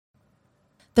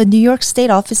The New York State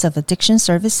Office of Addiction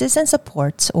Services and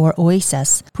Supports, or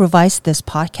OASS, provides this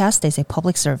podcast as a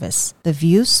public service. The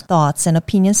views, thoughts, and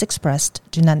opinions expressed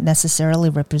do not necessarily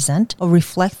represent or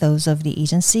reflect those of the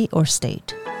agency or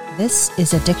state. This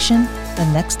is Addiction,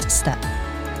 the Next Step.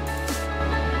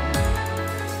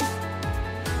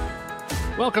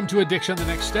 Welcome to Addiction, the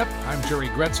Next Step. I'm Jerry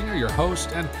Gretzinger, your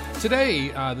host, and today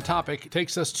the topic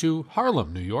takes us to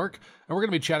Harlem, New York, and we're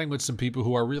going to be chatting with some people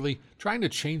who are really trying to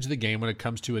change the game when it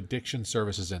comes to addiction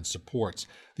services and supports.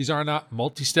 These are not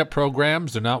multi-step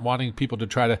programs. They're not wanting people to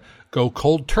try to go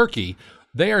cold turkey.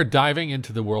 They are diving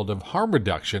into the world of harm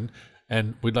reduction,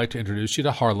 and we'd like to introduce you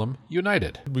to Harlem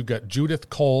United. We've got Judith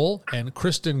Cole and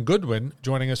Kristen Goodwin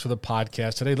joining us for the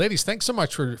podcast today. Ladies, thanks so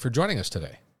much for joining us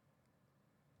today.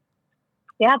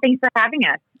 Yeah, thanks for having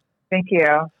us. Thank you.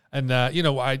 And,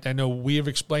 I know we have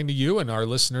explained to you, and our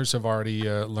listeners have already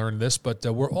learned this, but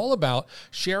we're all about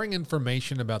sharing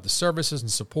information about the services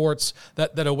and supports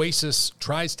that OASS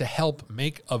tries to help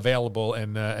make available.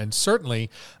 And certainly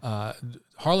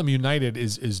Harlem United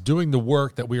is doing the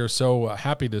work that we are so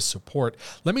happy to support.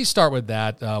 Let me start with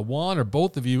that. Juan, or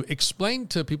both of you, explain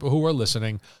to people who are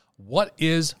listening, what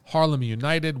is Harlem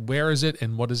United, where is it,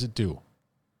 and what does it do?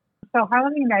 So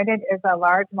Harlem United is a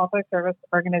large multi-service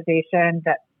organization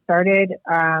that started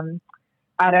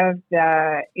out of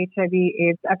the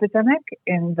HIV/AIDS epidemic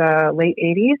in the late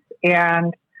 80s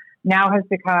and now has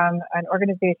become an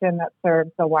organization that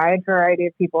serves a wide variety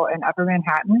of people in Upper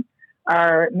Manhattan.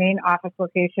 Our main office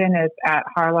location is at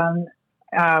Harlem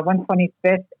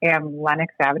 125th and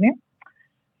Lenox Avenue.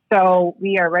 So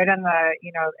we are right on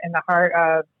in the heart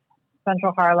of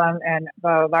Central Harlem, and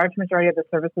the large majority of the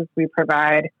services we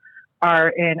provide are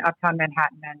in Uptown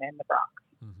Manhattan and in the Bronx.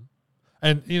 Mm-hmm.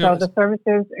 And, so the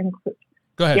services include...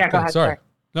 Go ahead. Yeah, go ahead. Sorry.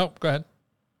 No, go ahead.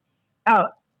 Oh,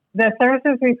 the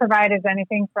services we provide is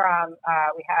anything from,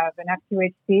 we have an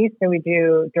F2HC, so we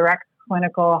do direct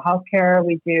clinical healthcare,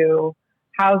 we do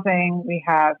housing, we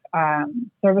have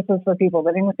services for people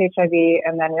living with HIV,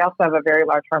 and then we also have a very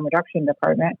large harm reduction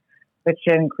department, which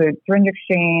includes syringe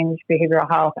exchange, behavioral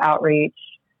health, outreach,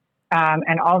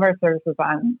 and all of our services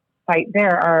on site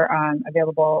there are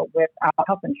available without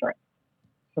health insurance.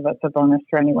 So that's a bonus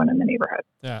for anyone in the neighborhood.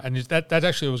 Yeah, and that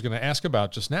actually I was going to ask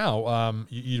about just now.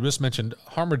 You just mentioned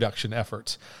harm reduction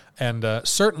efforts, and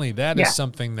certainly that is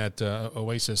something that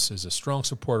OASS is a strong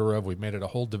supporter of. We've made it a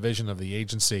whole division of the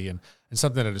agency, and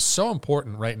something that is so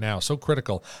important right now, so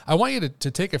critical. I want you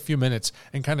to take a few minutes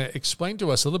and kind of explain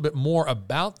to us a little bit more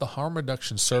about the harm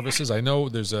reduction services. I know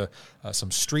there's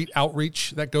some street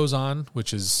outreach that goes on,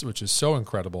 which is so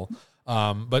incredible.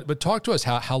 But talk to us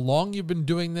how long you've been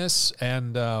doing this,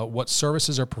 and what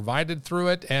services are provided through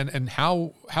it, and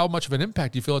how much of an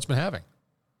impact you feel it's been having.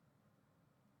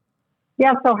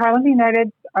 Yeah, so Harlem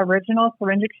United's original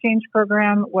syringe exchange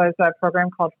program was a program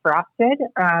called Frosted,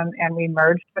 and we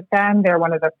merged with them. They're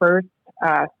one of the first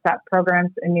STEP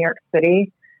programs in New York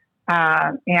City.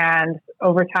 And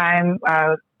over time,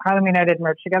 Harlem United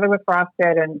merged together with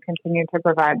Frosted and continued to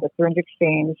provide the syringe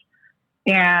exchange.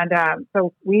 And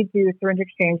so we do syringe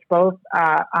exchange both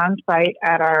on site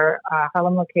at our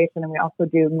Harlem location, and we also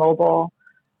do mobile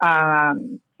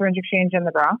syringe exchange in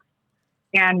the Bronx.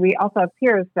 And we also have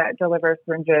peers that deliver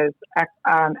syringes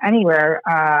anywhere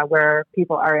where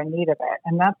people are in need of it.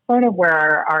 And that's sort of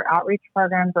where our outreach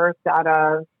program burst out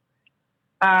of,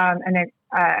 and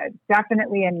it's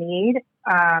definitely a need.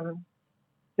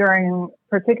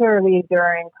 Particularly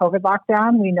during COVID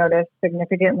lockdown, we noticed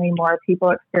significantly more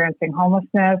people experiencing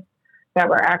homelessness that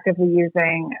were actively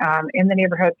using in the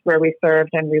neighborhoods where we served,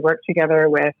 and we worked together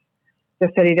with the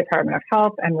City Department of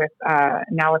Health and with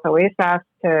now with OASS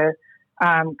to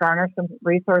garner some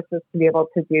resources to be able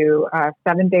to do a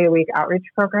 7-day-a-week outreach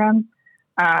program.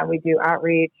 We do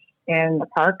outreach in the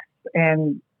parks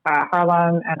in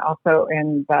Harlem and also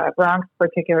in the Bronx,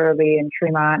 particularly in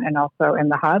Tremont, and also in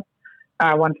the Hub.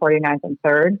 149th and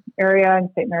 3rd area in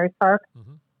St. Mary's Park.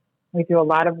 Mm-hmm. We do a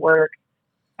lot of work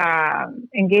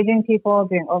engaging people,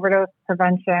 doing overdose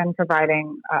prevention,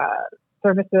 providing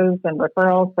services and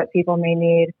referrals that people may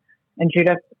need. And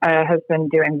Judith has been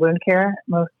doing wound care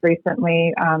most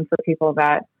recently for people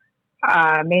that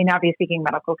may not be seeking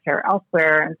medical care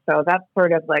elsewhere. And so that's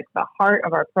sort of like the heart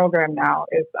of our program now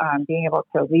is being able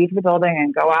to leave the building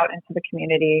and go out into the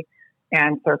community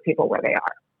and serve people where they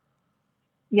are.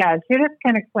 Yeah, Judith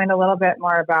can explain a little bit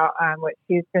more about what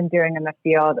she's been doing in the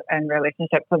field and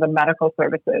relationship to the medical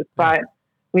services. But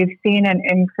we've seen an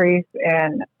increase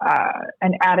in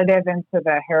an additive into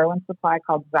the heroin supply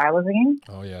called xylazine,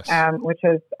 which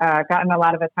has gotten a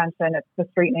lot of attention. It's the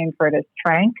street name for it is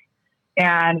Trank.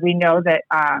 And we know that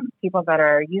people that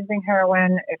are using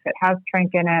heroin, if it has tranq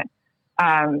in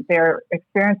it, they're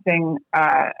experiencing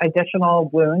additional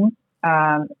wounds,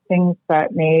 things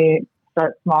that may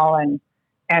start small and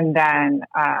then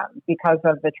because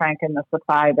of the tranq in the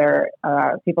supply,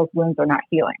 people's wounds are not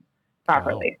healing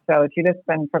properly. So Judith's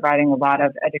been providing a lot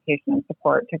of education and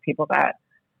support to people that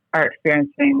are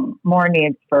experiencing more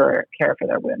needs for care for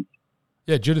their wounds.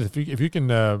 Yeah, Judith, if you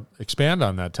can expand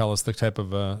on that, tell us the type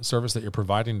of service that you're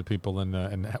providing to people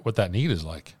and what that need is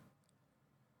like.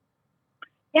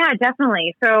 Yeah,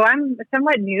 definitely. So I'm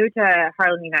somewhat new to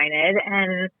Harlem United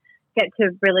and get to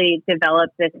really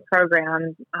develop this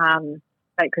program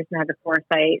that Kristen had the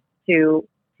foresight to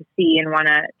see and want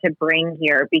to bring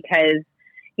here because,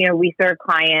 we serve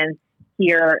clients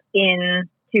here in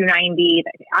 290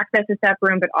 that access a step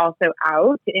room, but also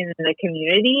out in the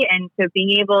community. And so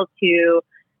being able to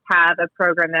have a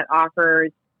program that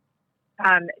offers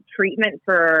treatment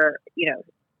for,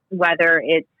 whether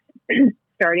it's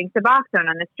starting Suboxone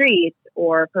on the streets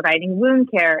or providing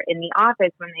wound care in the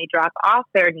office when they drop off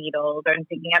their needles or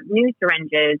picking up new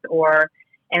syringes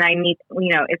and I meet,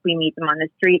 if we meet them on the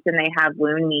streets and they have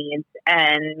wound needs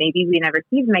and maybe we never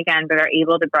see them again, but are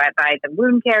able to provide the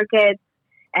wound care kits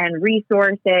and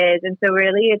resources. And so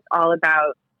really it's all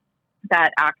about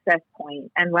that access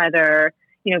point and whether,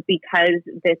 because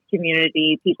this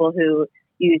community, people who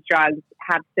use drugs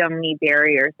have so many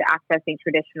barriers to accessing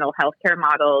traditional healthcare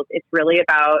models, it's really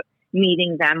about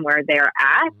meeting them where they're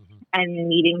at and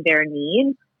meeting their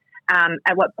needs.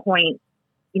 At what point,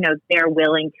 they're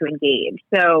willing to engage.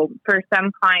 So for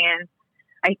some clients,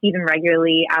 I see them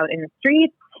regularly out in the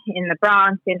streets, in the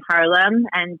Bronx, in Harlem,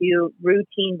 and do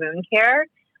routine wound care.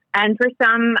 And for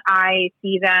some, I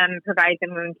see them provide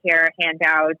them wound care,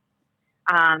 handouts,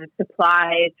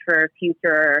 supplies for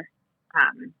future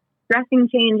dressing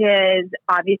changes,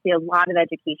 obviously a lot of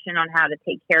education on how to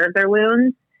take care of their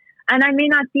wounds. And I may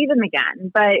not see them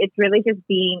again, but it's really just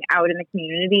being out in the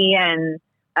community and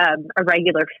a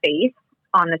regular face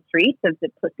on the streets of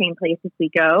the same places we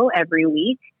go every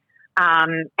week.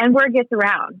 And word gets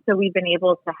around. So we've been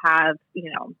able to have,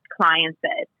 clients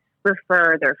that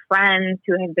refer their friends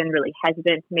who have been really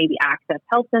hesitant to maybe access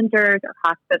health centers or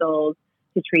hospitals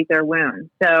to treat their wounds.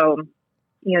 So,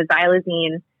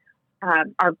 xylazine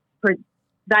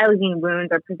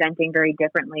wounds are presenting very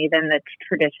differently than the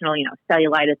traditional,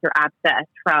 cellulitis or abscess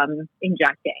from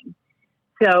injecting.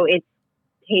 So it's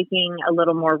taking a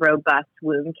little more robust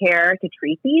wound care to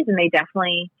treat these, and they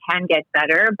definitely can get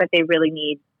better, but they really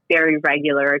need very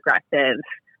regular, aggressive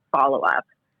follow-up.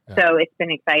 Yeah. So it's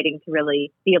been exciting to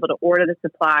really be able to order the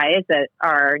supplies that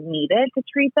are needed to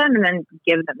treat them and then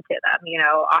give them to them.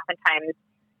 Oftentimes,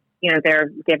 they're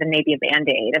given maybe a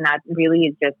Band-Aid, and that really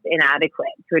is just inadequate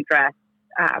to address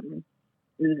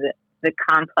the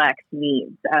complex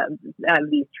needs of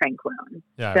these tranq wounds.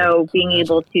 Yeah, so being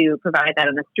able to provide that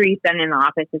on the streets and in the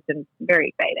office has been very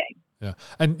exciting. Yeah.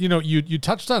 And, you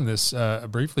touched on this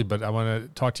briefly, but I want to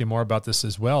talk to you more about this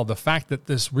as well. The fact that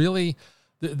this really,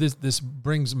 this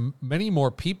brings many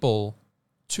more people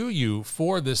to you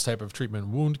for this type of treatment,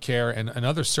 wound care and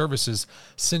other services,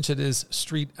 since it is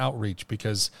street outreach,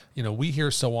 because, we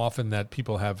hear so often that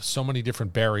people have so many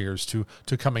different barriers to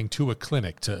coming to a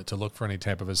clinic to look for any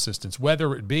type of assistance,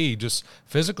 whether it be just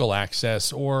physical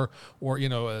access or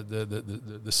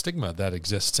the stigma that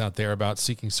exists out there about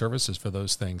seeking services for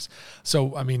those things.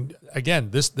 So,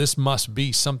 again, this must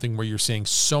be something where you're seeing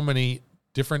so many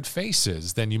different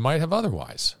faces than you might have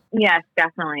otherwise. Yes,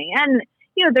 definitely. And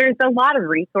there's a lot of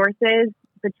resources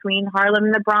between Harlem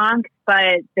and the Bronx,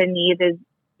 but the need is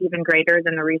even greater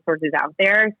than the resources out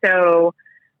there. So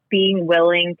being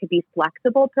willing to be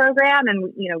flexible program,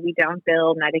 and, we don't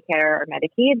bill Medicare or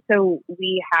Medicaid. So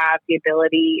we have the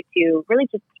ability to really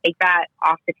just take that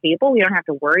off the table. We don't have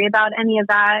to worry about any of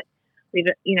that.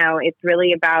 It's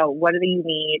really about what do you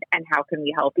need and how can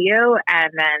we help you?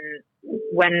 And then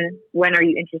when are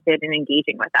you interested in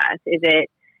engaging with us? Is it,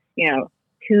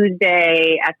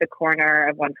 Tuesday at the corner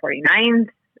of 149th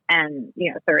and,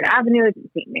 3rd Avenue? Is it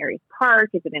St. Mary's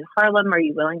Park? Is it in Harlem? Are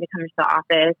you willing to come to the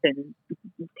office and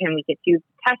can we get you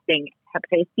testing,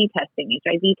 hepatitis C testing,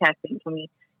 HIV testing? Can we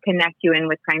connect you in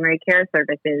with primary care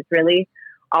services? Really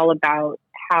all about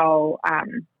how,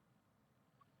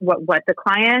 what the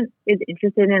client is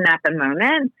interested in at the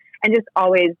moment, and just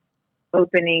always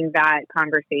opening that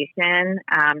conversation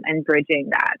and bridging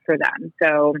that for them.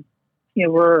 So,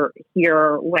 we're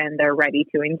here when they're ready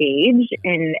to engage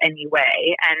in any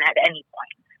way and at any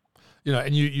point.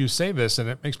 And you say this, and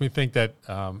it makes me think that,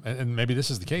 and maybe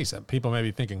this is the case, that people may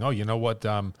be thinking, oh, you know what,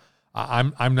 I'm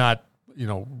not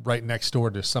right next door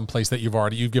to some place that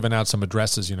you've given out some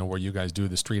addresses, where you guys do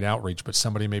the street outreach, but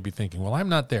somebody may be thinking, well, I'm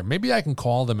not there. Maybe I can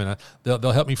call them and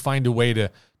they'll help me find a way to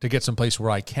get someplace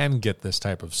where I can get this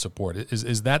type of support.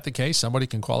 Is that the case? Somebody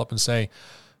can call up and say,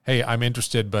 hey, I'm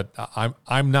interested, but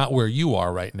I'm not where you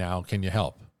are right now. Can you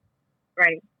help?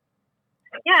 Right.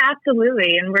 Yeah,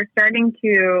 absolutely. And we're starting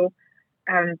to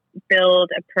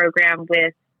build a program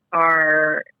with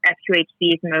our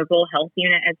F2HC's mobile health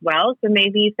unit as well. So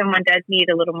maybe someone does need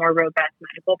a little more robust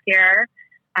medical care,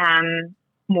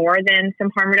 more than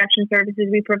some harm reduction services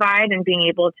we provide, and being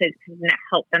able to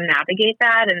help them navigate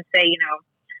that and say,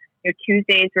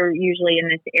 Tuesdays are usually in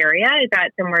this area. Is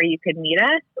that somewhere you could meet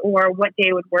us? Or what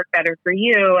day would work better for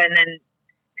you? And then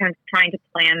kind of trying to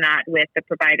plan that with the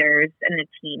providers and the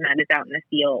team that is out in the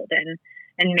field and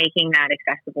making that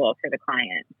accessible for the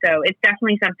client. So it's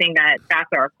definitely something that's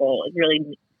our goal, is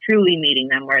really truly meeting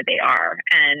them where they are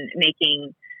and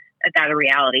making that a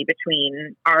reality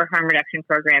between our harm reduction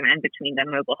program and between the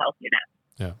mobile health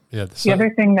unit. Yeah. The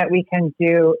other thing that we can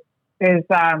do is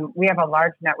we have a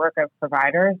large network of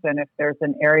providers. And if there's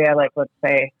an area, like let's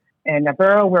say in a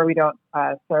borough where we don't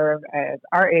serve as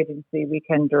our agency, we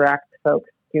can direct folks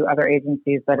to other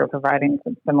agencies that are providing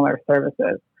some similar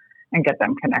services and get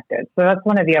them connected. So that's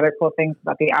one of the other cool things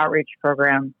about the outreach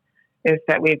program, is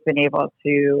that we've been able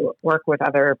to work with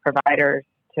other providers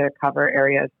to cover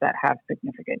areas that have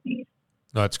significant needs.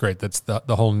 No, that's great. That's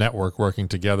the whole network working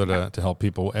together to help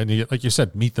people. And like you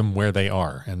said, meet them where they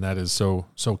are. And that is so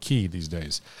key these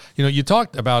days. You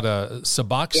talked about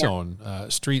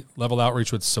Suboxone, street level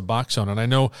outreach with Suboxone. And I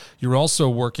know you're also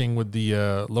working with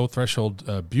the low threshold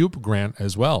BUPE grant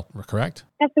as well, correct?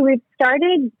 Yeah, so we've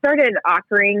started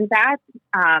offering that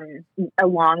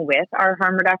along with our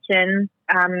harm reduction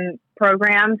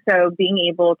program. So being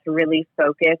able to really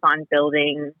focus on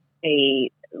building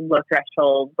a low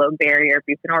threshold, low barrier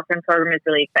buprenorphine program is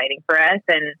really exciting for us,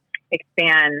 and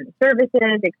expand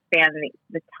services, expand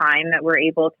the time that we're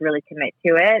able to really commit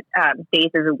to it. Days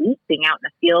of the week, being out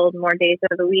in the field more days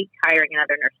of the week, hiring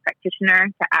another nurse practitioner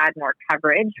to add more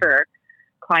coverage for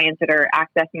clients that are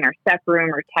accessing our step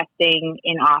room or testing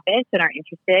in office and are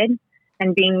interested,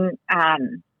 and being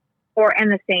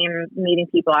and the same, meeting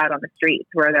people out on the streets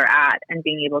where they're at and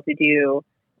being able to do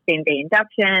same day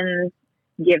inductions.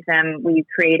 We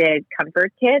created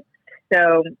comfort kits,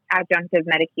 so adjunctive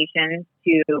medications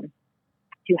to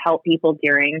help people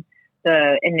during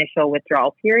the initial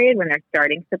withdrawal period when they're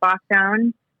starting Suboxone,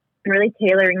 and really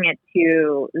tailoring it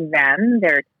to them,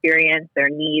 their experience, their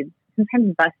needs,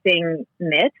 sometimes busting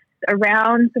myths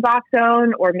around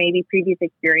Suboxone or maybe previous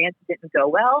experience didn't go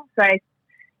well. So I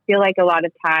feel like a lot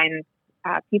of times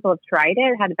people have tried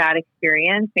it, had a bad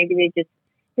experience, maybe they just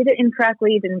did it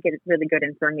incorrectly, didn't get really good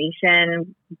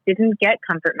information, didn't get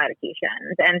comfort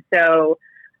medications, and so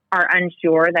are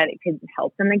unsure that it could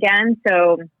help them again.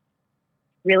 So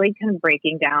really kind of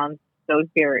breaking down those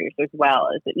barriers as well.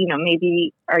 Is that,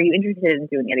 maybe are you interested in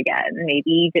doing it again?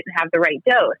 Maybe you didn't have the right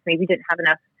dose. Maybe you didn't have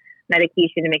enough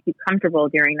medication to make you comfortable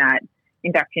during that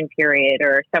induction period,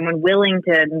 or someone willing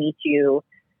to meet you,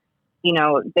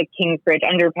 the Kingsbridge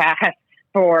underpass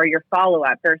for your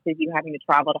follow-up versus you having to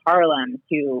travel to Harlem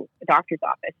to a doctor's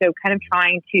office. So kind of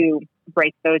trying to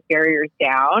break those barriers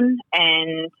down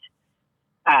and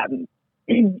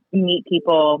meet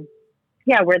people,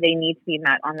 where they need to be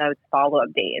met on those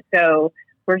follow-up days. So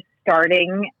we're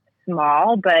starting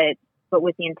small, but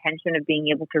with the intention of being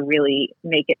able to really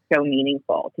make it so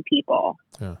meaningful to people.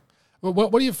 Yeah. Well,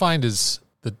 what do you find is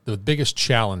the biggest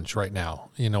challenge right now?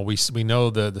 We know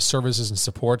the services and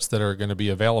supports that are going to be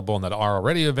available and that are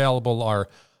already available are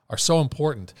so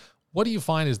important. What do you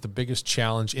find is the biggest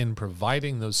challenge in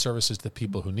providing those services to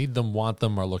people who need them, want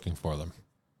them, are looking for them?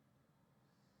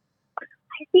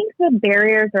 I think the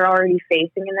barriers they're already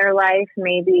facing in their life,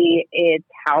 maybe it's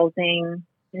housing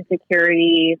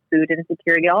insecurity, food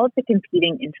insecurity, all of the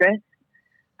competing interests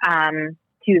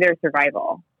to their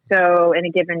survival. So in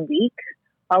a given week,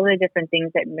 all the different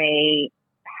things that may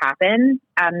happen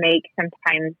make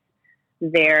sometimes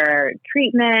their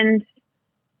treatment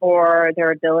or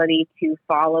their ability to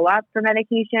follow up for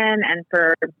medication and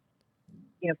for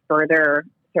further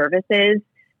services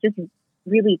just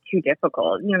really too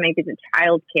difficult. Maybe the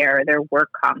child care, their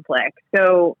work conflict.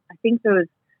 So I think those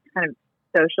kind of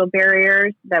social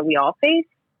barriers that we all face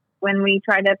when we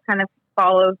try to kind of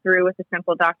follow through with a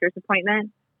simple doctor's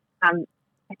appointment.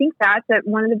 I think that's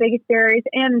one of the biggest barriers,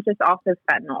 and just also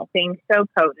fentanyl being so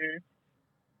potent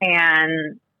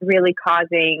and really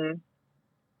causing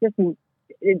just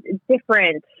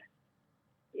different.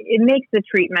 It makes the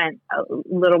treatment a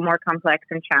little more complex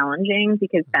and challenging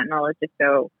because fentanyl is just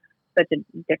so such a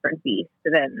different beast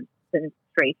than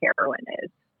straight heroin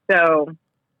is. So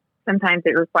sometimes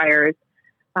it requires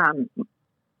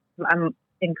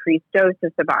increased dose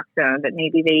of Suboxone that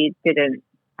maybe they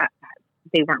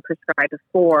weren't prescribed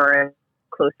before,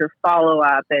 closer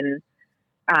follow-up, and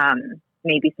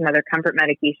maybe some other comfort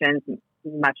medications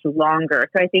much longer.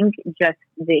 So I think just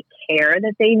the care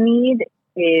that they need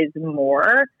is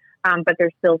more, but they're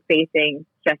still facing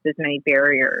just as many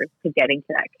barriers to getting to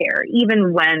that care,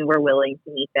 even when we're willing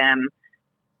to meet them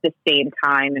the same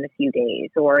time in a few days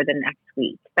or the next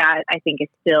week. That I think is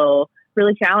still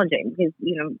really challenging because,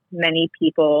 many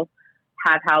people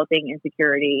have housing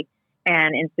insecurity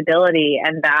and instability,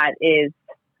 and that is,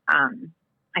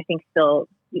 I think, still,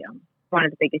 one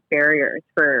of the biggest barriers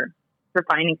for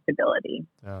finding stability.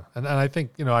 Yeah. And I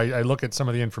think, I look at some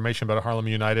of the information about Harlem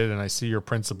United and I see your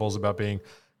principles about being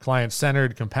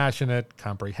client-centered, compassionate,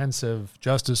 comprehensive,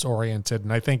 justice-oriented.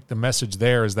 And I think the message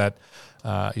there is that,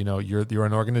 you're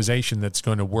an organization that's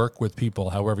going to work with people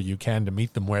however you can to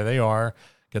meet them where they are,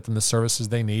 get them the services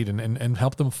they need, and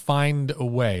help them find a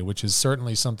way, which is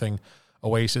certainly something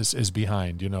Oasis is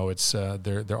behind. It's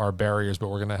there are barriers, but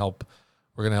we're going to help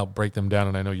break them down,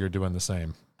 and I know you're doing the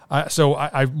same. So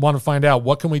I want to find out,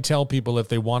 what can we tell people if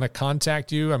they want to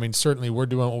contact you? I mean, certainly we're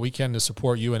doing what we can to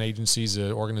support you and agencies,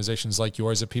 organizations like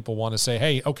yours. If people want to say,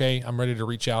 hey, okay, I'm ready to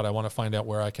reach out, I want to find out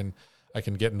where I can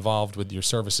get involved with your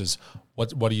services.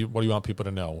 What do you want people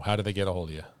to know? How do they get a hold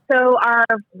of you? So our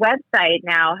website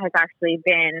now has actually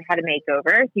had a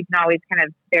makeover. You can always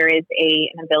there is an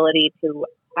ability to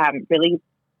really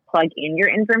plug in your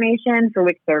information for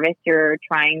which service you're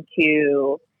trying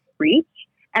to reach.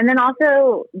 And then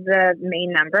also the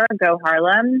main number, Go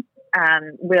Harlem,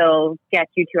 will get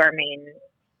you to our main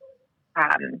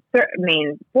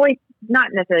voice,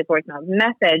 not necessarily voicemail,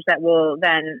 message that will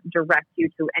then direct you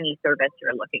to any service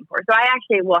you're looking for. So I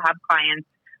actually will have clients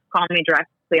call me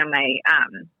directly on my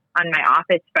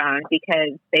office phone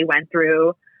because they went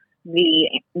through the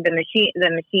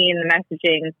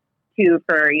messaging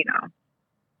for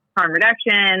harm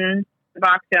reduction,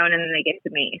 Suboxone, and then they get to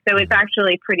me. So it's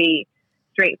actually pretty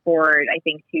straightforward, I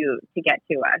think, to get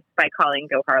to us by calling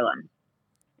Go Harlem.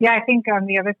 Yeah, I think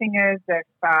the other thing is if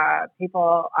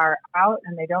people are out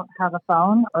and they don't have a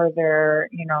phone, or they're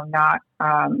not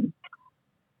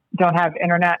don't have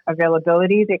internet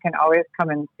availability, they can always come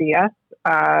and see us.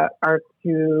 Our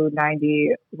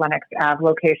 290 Lenox Ave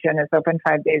location is open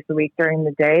 5 days a week during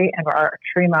the day, and our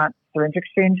Tremont Syringe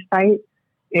Exchange site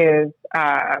is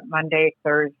Monday,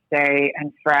 Thursday,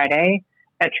 and Friday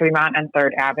at Tremont and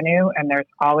 3rd Avenue, and there's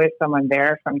always someone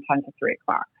there from 10 to 3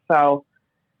 o'clock. So,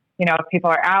 if people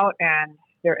are out and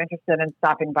they're interested in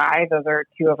stopping by, those are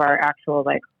two of our actual,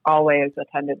 always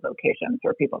attended locations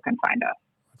where people can find us.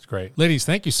 That's great. Ladies,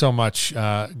 thank you so much.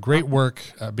 Great work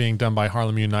being done by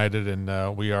Harlem United,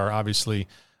 and we are obviously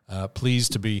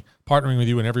pleased to be partnering with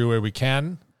you in every way we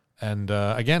can. And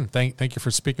again, thank you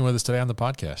for speaking with us today on the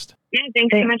podcast. Yeah,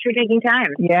 thanks so much for taking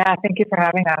time. Yeah, thank you for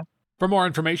having us. For more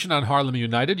information on Harlem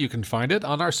United, you can find it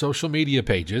on our social media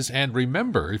pages. And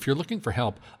remember, if you're looking for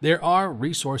help, there are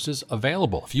resources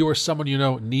available. If you or someone you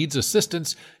know needs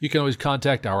assistance, you can always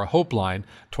contact our Hope line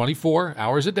 24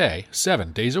 hours a day,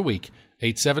 7 days a week,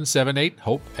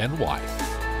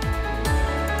 877-8-HOPE-NY.